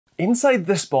Inside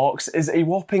this box is a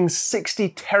whopping 60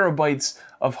 terabytes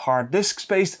of hard disk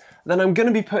space that I'm going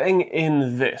to be putting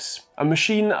in this, a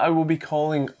machine I will be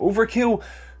calling Overkill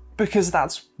because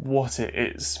that's what it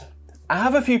is. I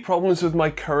have a few problems with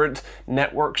my current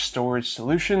network storage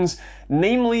solutions,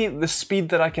 namely the speed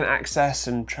that I can access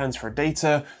and transfer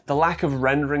data, the lack of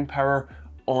rendering power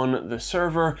on the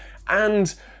server,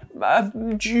 and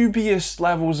dubious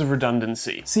levels of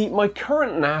redundancy. See, my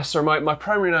current NAS, or my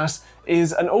primary NAS,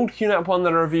 is an old QNAP one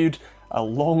that I reviewed a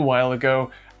long while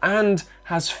ago and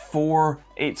has 4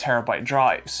 8 terabyte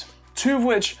drives, 2 of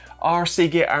which are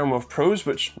Seagate ARMWave Pros,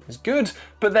 which is good,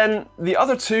 but then the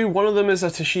other 2, one of them is a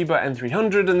Toshiba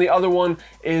N300 and the other one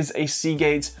is a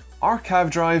Seagate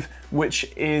Archive drive, which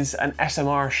is an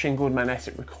SMR shingled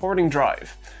magnetic recording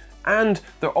drive. And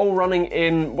they're all running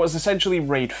in what's essentially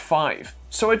RAID 5.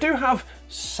 So I do have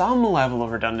some level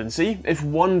of redundancy. If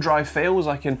one drive fails,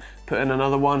 I can put in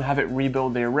another one, have it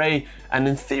rebuild the array, and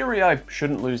in theory I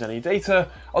shouldn't lose any data,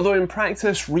 although in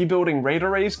practice rebuilding RAID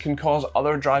arrays can cause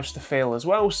other drives to fail as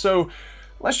well, so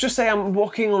let's just say I'm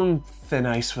walking on thin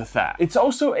ice with that. It's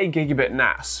also a gigabit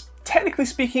NAS. Technically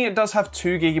speaking, it does have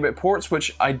 2 gigabit ports,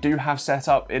 which I do have set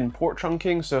up in port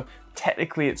trunking, so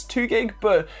technically it's 2 gig,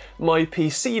 but my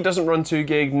PC doesn't run 2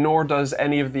 gig, nor does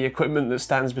any of the equipment that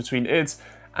stands between it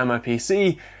and my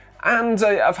PC. And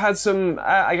I've had some,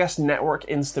 I guess, network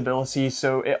instability,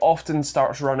 so it often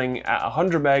starts running at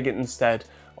 100 meg instead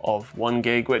of 1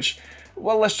 gig, which,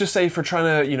 well, let's just say for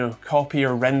trying to, copy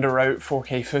or render out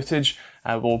 4K footage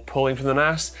while pulling from the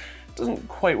NAS, doesn't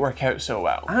quite work out so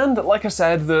well. And like I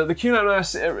said, the QNAP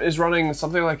NAS is running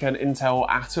something like an Intel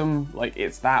Atom, like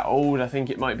it's that old. I think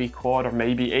it might be quad or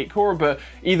maybe 8 core, but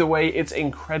either way, it's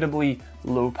incredibly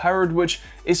low powered, which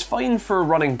is fine for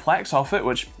running Plex off it,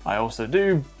 which I also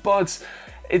do, but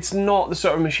it's not the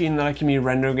sort of machine that I can be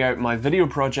rendering out my video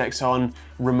projects on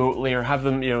remotely or have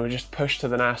them, just push to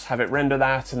the NAS, have it render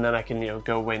that, and then I can,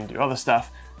 go away and do other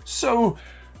stuff. So,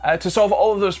 to solve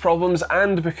all of those problems,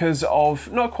 and because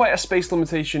of not quite a space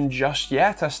limitation just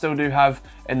yet, I still do have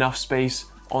enough space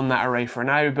on that array for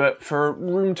now, but for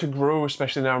room to grow,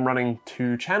 especially now I'm running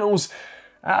 2 channels,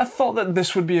 I thought that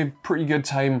this would be a pretty good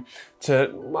time to,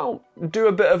 well, do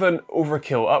a bit of an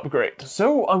overkill upgrade.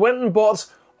 So I went and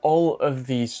bought all of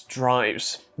these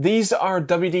drives. These are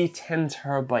WD 10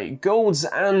 terabyte golds,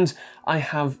 and I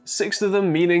have 6 of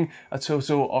them, meaning a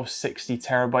total of 60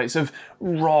 terabytes of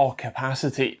raw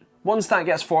capacity. Once that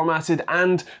gets formatted,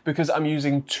 and because I'm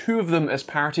using 2 of them as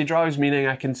parity drives, meaning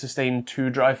I can sustain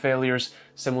 2 drive failures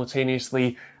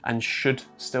simultaneously and should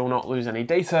still not lose any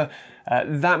data,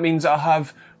 that means I'll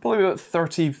have probably about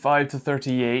 35 to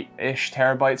 38-ish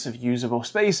terabytes of usable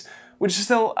space, which is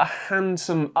still a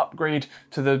handsome upgrade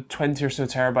to the 20 or so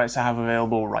terabytes I have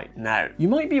available right now. You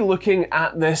might be looking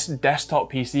at this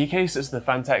desktop PC case, it's the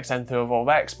Phanteks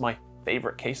N2 my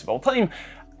favorite case of all time,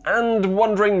 and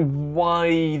wondering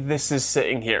why this is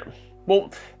sitting here.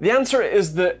 Well, the answer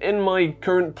is that in my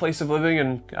current place of living,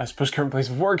 and I suppose current place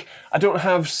of work, I don't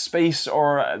have space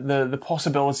or the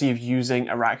possibility of using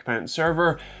a rack mount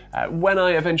server. When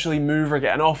I eventually move or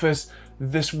get an office,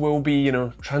 this will be,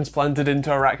 transplanted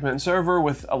into a rack mount server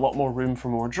with a lot more room for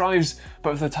more drives,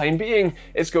 but for the time being,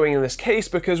 it's going in this case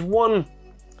because, one,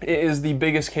 it is the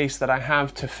biggest case that I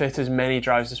have to fit as many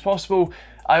drives as possible.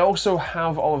 I also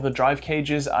have all of the drive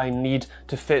cages I need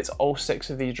to fit all 6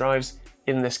 of these drives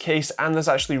in this case, and there's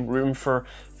actually room for,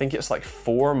 I think it's like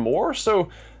 4 more, so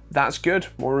that's good,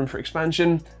 more room for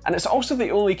expansion. And it's also the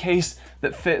only case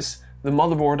that fits the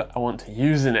motherboard I want to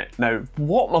use in it. Now,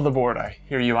 what motherboard, I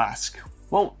hear you ask?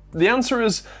 Well, the answer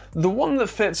is the one that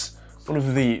fits one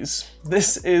of these.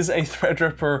 This is a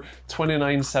Threadripper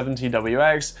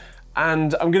 2970WX,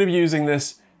 and I'm going to be using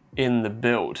this in the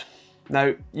build.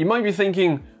 Now, you might be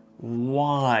thinking,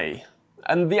 why?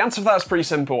 And the answer to that is pretty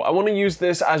simple. I want to use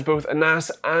this as both a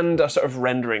NAS and a sort of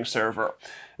rendering server.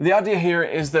 The idea here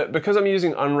is that because I'm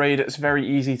using Unraid, it's very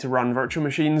easy to run virtual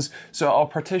machines, so I'll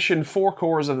partition 4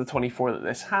 cores of the 24 that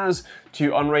this has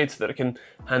to Unraid so that it can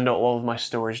handle all of my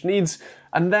storage needs,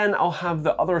 and then I'll have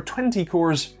the other 20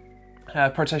 cores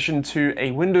partitioned to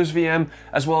a Windows VM,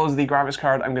 as well as the graphics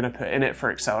card I'm going to put in it for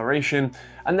acceleration,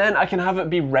 and then I can have it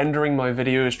be rendering my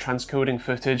videos, transcoding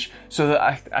footage, so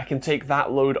that I can take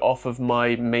that load off of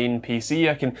my main PC.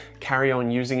 I can carry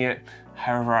on using it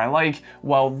however I like,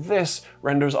 while this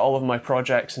renders all of my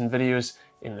projects and videos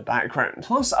in the background.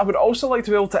 Plus, I would also like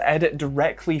to be able to edit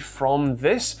directly from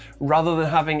this rather than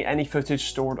having any footage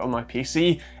stored on my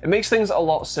PC. It makes things a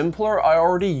lot simpler. I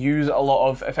already use a lot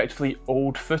of effectively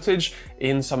old footage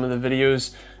in some of the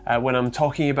videos. When I'm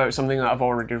talking about something that I've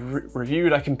already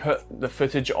reviewed, I can put the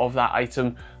footage of that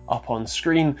item up on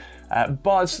screen,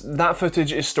 but that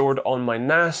footage is stored on my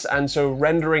NAS, and so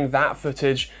rendering that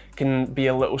footage can be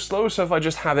a little slow. So if I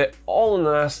just have it all on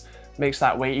the NAS, makes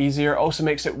that way easier. Also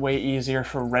makes it way easier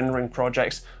for rendering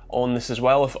projects on this as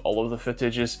well if all of the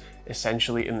footage is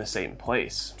essentially in the same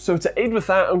place. So to aid with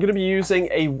that, I'm going to be using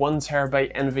a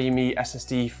 1TB NVMe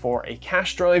SSD for a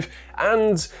cache drive,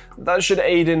 and that should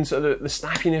aid in sort of the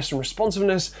snappiness and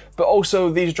responsiveness, but also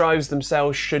these drives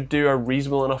themselves should do a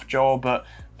reasonable enough job, but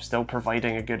still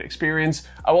providing a good experience.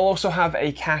 I will also have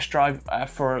a cache drive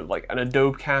for like an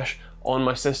Adobe cache on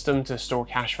my system to store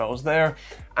cache files there,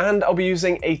 and I'll be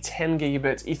using a 10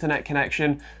 gigabit Ethernet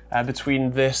connection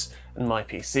between this and my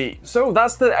PC. So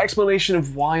that's the explanation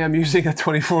of why I'm using a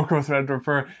 24-core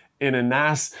Threadripper in a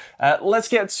NAS. Let's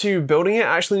get to building it.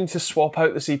 I actually need to swap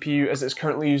out the CPU as it's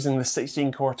currently using the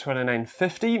 16-core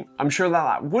 2950. I'm sure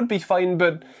that would be fine,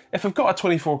 but if I've got a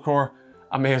 24-core,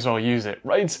 I may as well use it,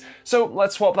 right? So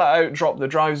let's swap that out, drop the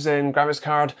drives in, grab its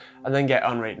card, and then get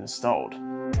Unraid installed.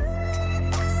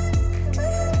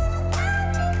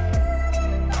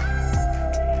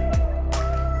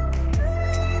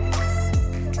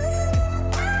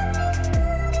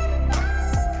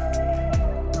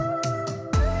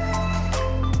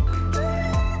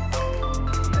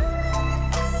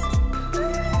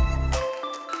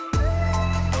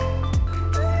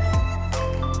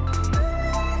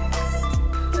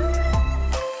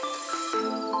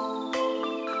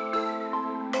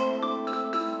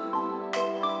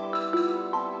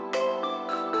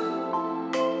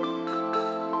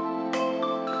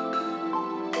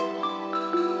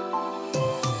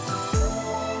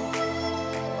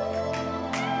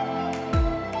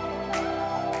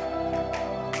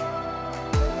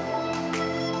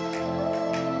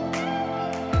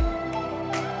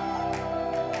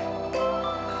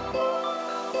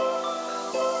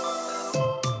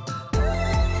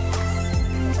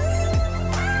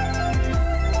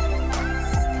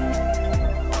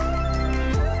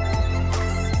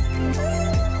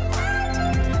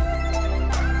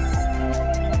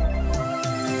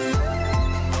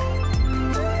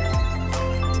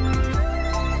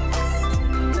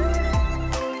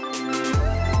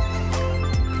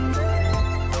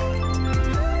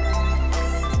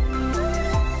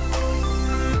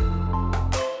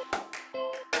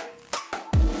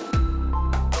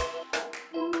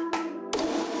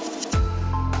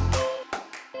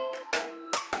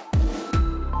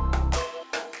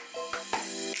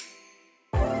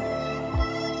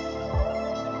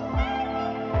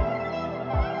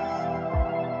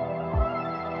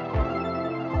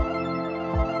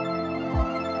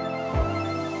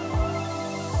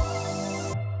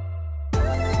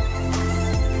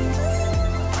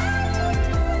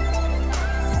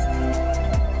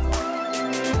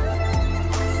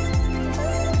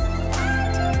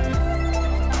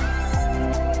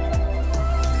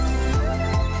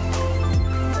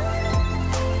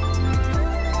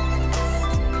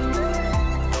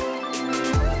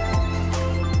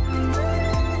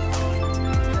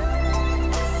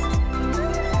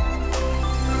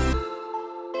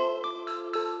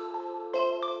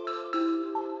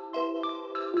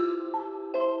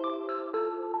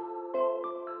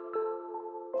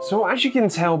 So as you can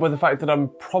tell by the fact that I'm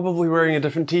probably wearing a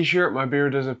different t-shirt, my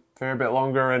beard is a fair bit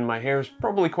longer and my hair is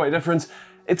probably quite different,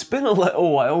 it's been a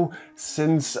little while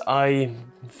since I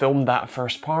filmed that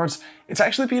first part. It's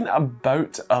actually been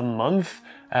about a month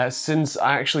since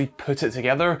I actually put it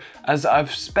together, as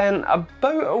I've spent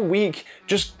about a week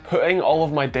just putting all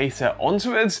of my data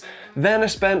onto it. Then I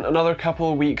spent another couple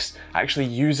of weeks actually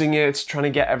using it, trying to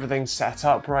get everything set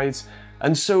up right.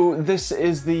 And so this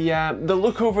is the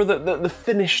look over the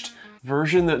finished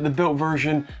version, the built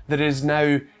version that is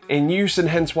now in use, and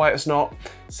hence why it's not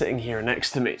sitting here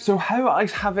next to me. So how I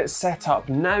have it set up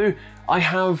now, I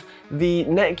have the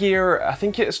Netgear, I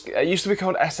think it used to be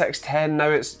called SX10, now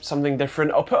it's something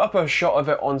different. I'll put up a shot of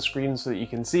it on screen so that you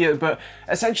can see it, but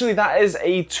essentially that is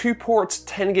a 2-port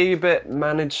 10 gigabit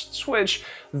managed switch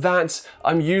that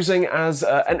I'm using as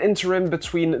an interim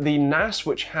between the NAS,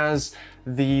 which has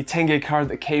the 10 gig card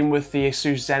that came with the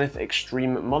Asus Zenith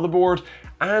Extreme motherboard,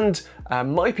 and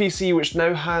my PC, which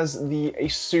now has the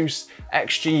Asus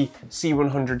XG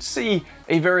C100C,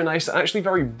 a very nice, actually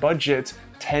very budget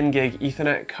 10 gig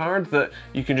Ethernet card that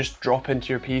you can just drop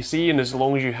into your PC, and as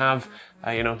long as you have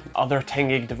you know, other 10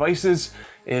 gig devices,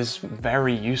 is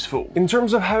very useful. In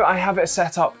terms of how I have it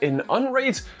set up in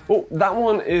Unraid, well, that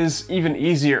one is even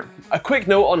easier. A quick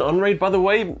note on Unraid, by the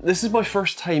way, this is my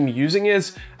first time using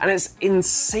it, and it's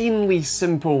insanely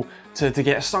simple to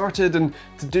get started and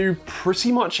to do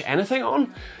pretty much anything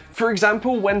on. For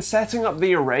example, when setting up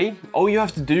the array, all you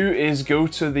have to do is go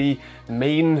to the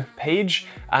main page,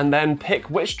 and then pick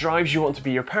which drives you want to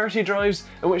be your parity drives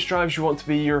and which drives you want to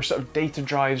be your sort of data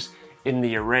drives in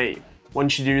the array.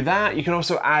 Once you do that, you can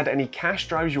also add any cache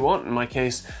drives you want. In my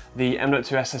case, the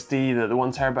M.2 SSD, the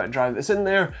 1 TB drive that's in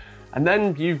there, and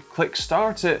then you click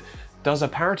start, it does a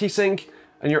parity sync,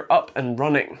 and you're up and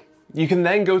running. You can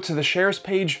then go to the shares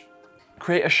page,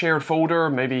 create a shared folder,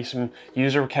 maybe some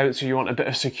user accounts so you want a bit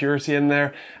of security in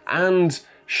there, and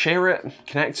share it,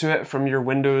 connect to it from your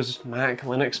Windows, Mac,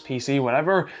 Linux, PC,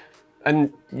 whatever,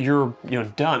 and you're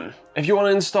done. If you want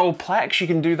to install Plex, you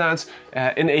can do that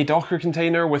in a Docker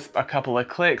container with a couple of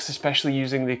clicks, especially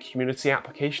using the Community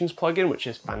Applications plugin, which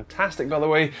is fantastic, by the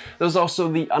way. There's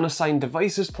also the Unassigned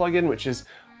Devices plugin, which is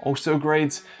also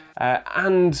great.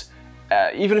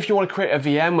 Even if you want to create a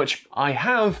VM, which I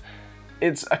have,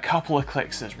 it's a couple of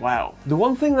clicks as well. The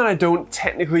one thing that I don't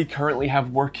technically currently have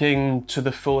working to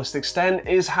the fullest extent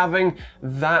is having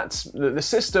the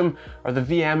system or the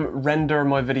VM render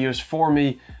my videos for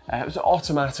me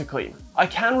automatically. I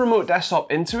can remote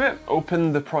desktop into it,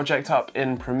 open the project up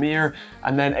in Premiere,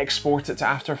 and then export it to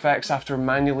After Effects after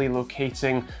manually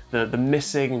locating the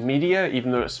missing media,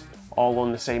 even though it's all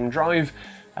on the same drive.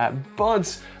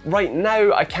 But right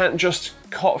now I can't just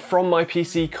from my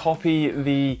PC copy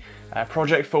the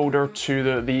project folder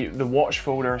to the watch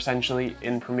folder essentially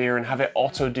in Premiere and have it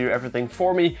auto do everything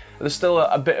for me. There's still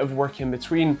a bit of work in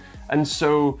between, and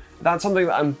so that's something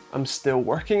that I'm still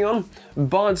working on.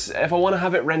 But if I want to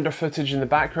have it render footage in the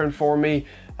background for me,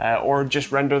 or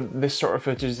just render this sort of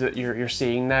footage that you're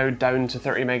seeing now down to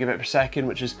 30 megabit per second,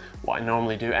 which is what I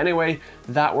normally do anyway,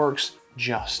 that works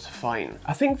just fine.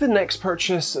 I think the next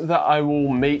purchase that I will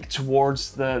make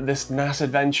towards this NAS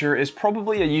adventure is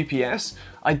probably a UPS.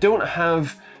 I don't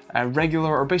have a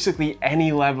regular or basically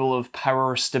any level of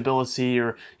power stability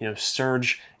or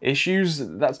surge issues.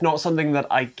 That's not something that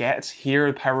I get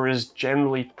here. Power is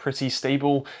generally pretty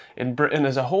stable in Britain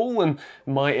as a whole, and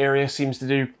my area seems to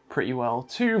do pretty well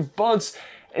too, but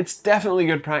it's definitely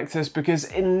good practice because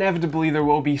inevitably there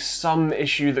will be some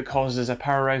issue that causes a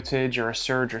power outage or a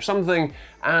surge or something,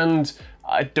 and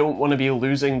I don't want to be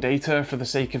losing data for the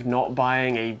sake of not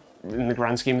buying a, in the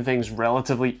grand scheme of things,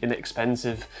 relatively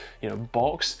inexpensive,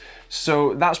 box.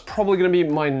 So that's probably going to be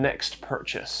my next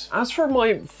purchase. As for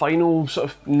my final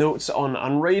sort of notes on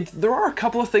Unraid, there are a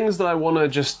couple of things that I want to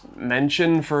just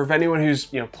mention for anyone who's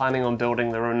planning on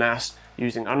building their own NAS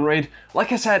using Unraid.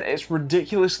 Like I said, it's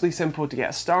ridiculously simple to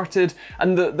get started,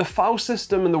 and the file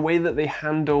system and the way that they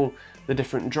handle the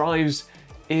different drives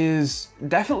is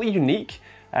definitely unique.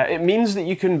 It means that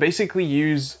you can basically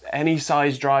use any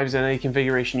size drives in any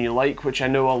configuration you like, which I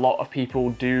know a lot of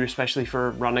people do, especially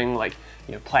for running like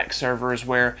Plex servers,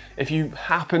 where if you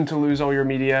happen to lose all your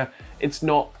media, it's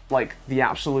not like the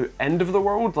absolute end of the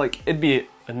world. Like, it'd be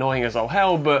annoying as all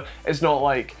hell, but it's not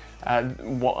like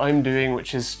what I'm doing,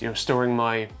 which is storing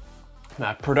my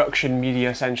production media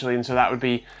essentially, and so that would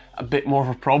be a bit more of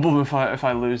a problem if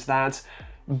I lose that.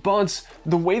 But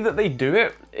the way that they do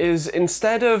it is,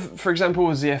 instead of, for example,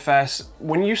 with ZFS,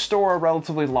 when you store a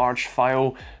relatively large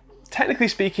file, technically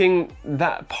speaking,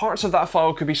 that parts of that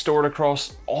file could be stored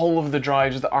across all of the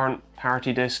drives that aren't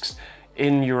parity disks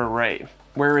in your array.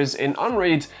 Whereas in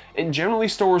Unraid, it generally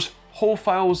stores whole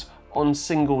files on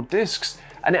single disks,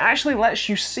 and it actually lets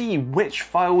you see which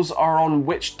files are on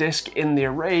which disk in the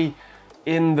array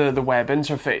in the web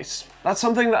interface. That's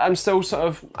something that I'm still sort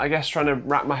of, I guess, trying to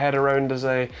wrap my head around as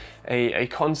a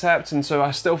concept, and so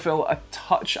I still feel a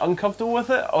touch uncomfortable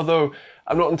with it, although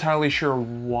I'm not entirely sure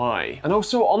why. And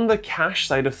also on the cache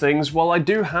side of things, while I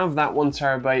do have that 1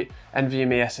 TB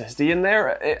NVMe SSD in there,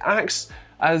 it acts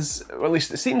as, or at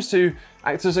least it seems to,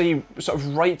 act as a sort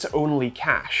of write-only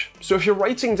cache. So if you're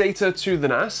writing data to the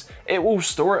NAS, it will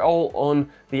store it all on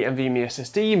the NVMe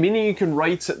SSD, meaning you can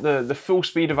write at the full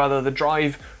speed of either the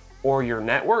drive or your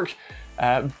network.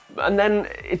 And then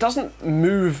it doesn't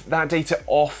move that data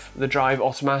off the drive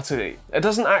automatically. It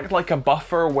doesn't act like a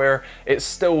buffer where it's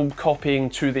still copying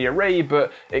to the array,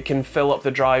 but it can fill up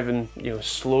the drive and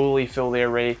slowly fill the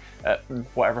array at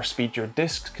whatever speed your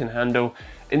disks can handle.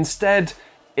 Instead,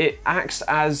 it acts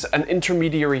as an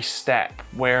intermediary step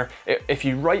where if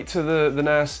you write to the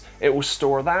NAS, it will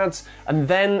store that, and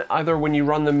then either when you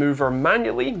run the mover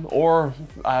manually or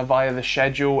via the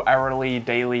schedule, hourly,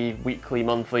 daily, weekly,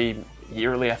 monthly,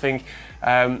 yearly, I think,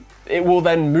 it will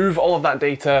then move all of that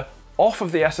data off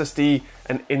of the SSD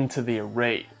and into the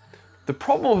array. The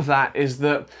problem with that is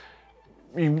that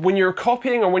when you're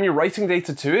copying or when you're writing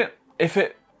data to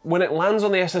it, when it lands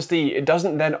on the SSD, it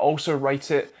doesn't then also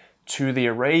write it to the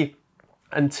array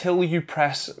until you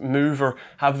press move or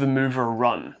have the mover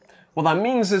run. What that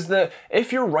means is that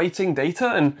if you're writing data,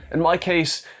 and in my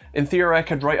case, in theory, I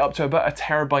could write up to about 1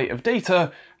 terabyte of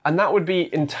data, and that would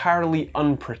be entirely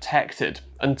unprotected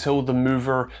until the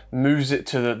mover moves it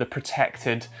to the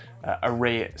protected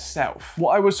array itself.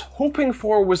 What I was hoping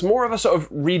for was more of a sort of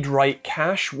read-write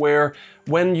cache, where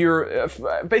when you're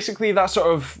basically that sort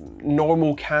of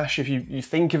normal cache, if you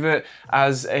think of it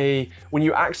as when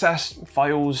you access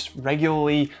files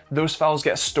regularly, those files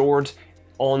get stored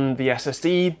on the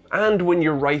SSD, and when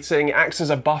you're writing, it acts as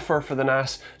a buffer for the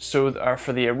NAS, or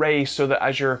for the array, so that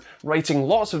as you're writing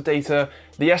lots of data,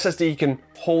 the SSD can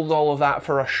hold all of that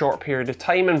for a short period of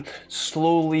time and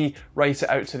slowly write it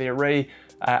out to the array.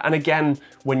 And again,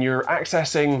 when you're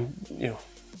accessing,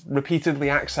 repeatedly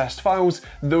accessed files,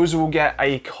 those will get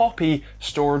a copy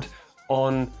stored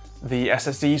on the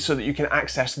SSD so that you can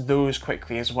access those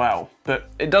quickly as well.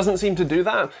 But it doesn't seem to do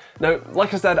that. Now,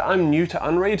 like I said, I'm new to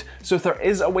Unraid, so if there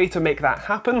is a way to make that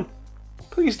happen,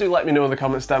 please do let me know in the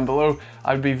comments down below.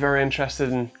 I'd be very interested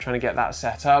in trying to get that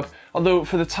set up. Although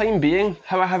for the time being,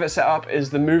 how I have it set up is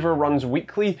the mover runs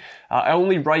weekly. I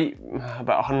only write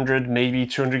about 100, maybe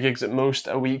 200 gigs at most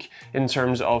a week in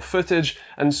terms of footage,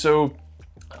 and so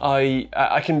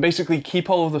I can basically keep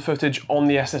all of the footage on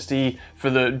the SSD for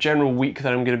the general week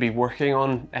that I'm going to be working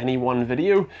on any one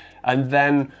video, and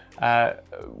then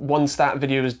once that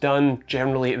video is done,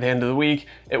 generally at the end of the week,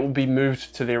 it will be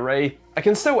moved to the array. I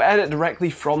can still edit directly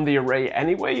from the array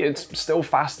anyway, it's still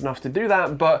fast enough to do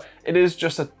that, but it is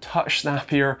just a touch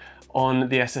snappier on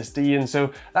the SSD, and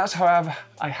so that's how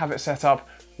I have it set up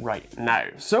right now.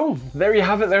 So there you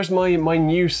have it, there's my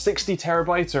new 60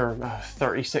 terabyte or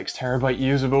 36 terabyte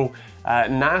usable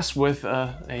NAS with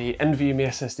a NVMe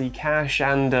SSD cache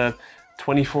and a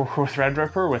 24 core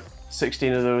Threadripper with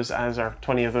 16 of those or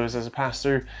 20 of those as a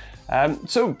pass-through.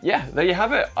 So yeah, there you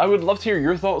have it. I would love to hear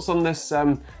your thoughts on this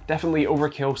definitely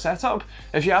overkill setup.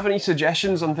 If you have any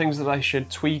suggestions on things that I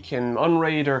should tweak in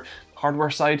Unraid or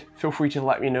hardware side, feel free to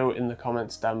let me know in the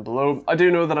comments down below. I do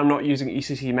know that I'm not using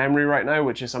ECC memory right now,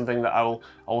 which is something that I will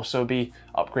also be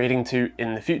upgrading to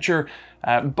in the future.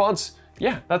 But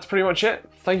yeah, that's pretty much it.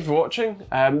 Thank you for watching.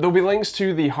 There'll be links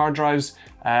to the hard drives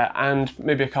and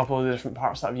maybe a couple of the different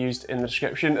parts that I've used in the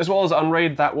description, as well as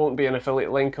Unraid. That won't be an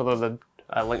affiliate link, although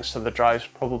the links to the drives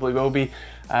probably will be.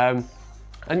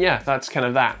 And yeah, that's kind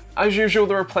of that. As usual,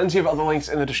 there are plenty of other links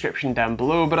in the description down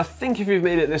below, but I think if you've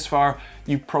made it this far,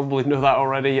 you probably know that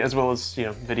already, as well as,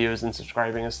 videos and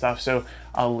subscribing and stuff, so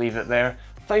I'll leave it there.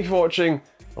 Thank you for watching,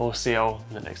 and we'll see you all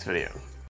in the next video.